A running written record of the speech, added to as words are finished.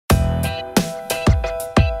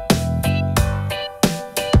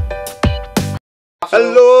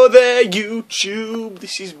there, YouTube.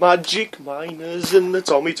 This is Magic Miners and the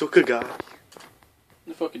Tommy Tucker guy. What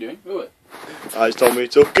the fuck are you doing? Who it? It's Tommy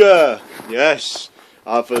Tucker. Yes.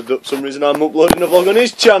 For some reason I'm uploading a vlog on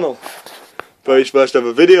his channel. For his first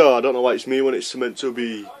ever video. I don't know why it's me when it's meant to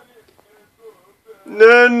be.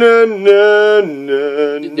 Na na na na.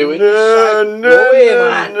 You're doing na, no na, way, na,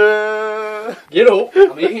 man. na. Get up.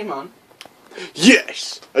 I'm eating, man.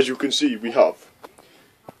 Yes. As you can see, we have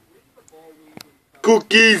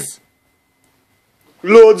cookies.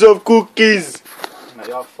 Loads of cookies. Mate,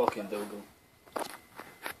 you're fucking Dougal.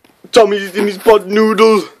 Tommy's eating his pot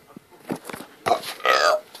noodle.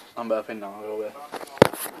 I'm burping now, I'll go away.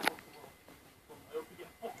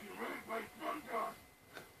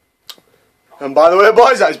 And by the way,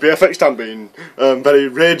 boys, that's BFX Stan being very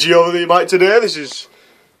ragey over the mic today. This is...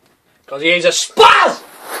 Because he is a spaz!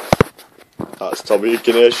 That's Tommy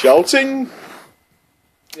Kinney shouting.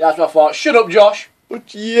 That's my fault. Shut up, Josh.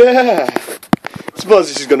 But yeah, I suppose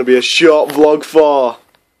this is going to be a short vlog for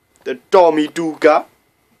the Tommy Tucker.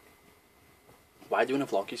 Why are you doing a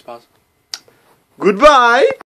vlog, you spaz? Goodbye.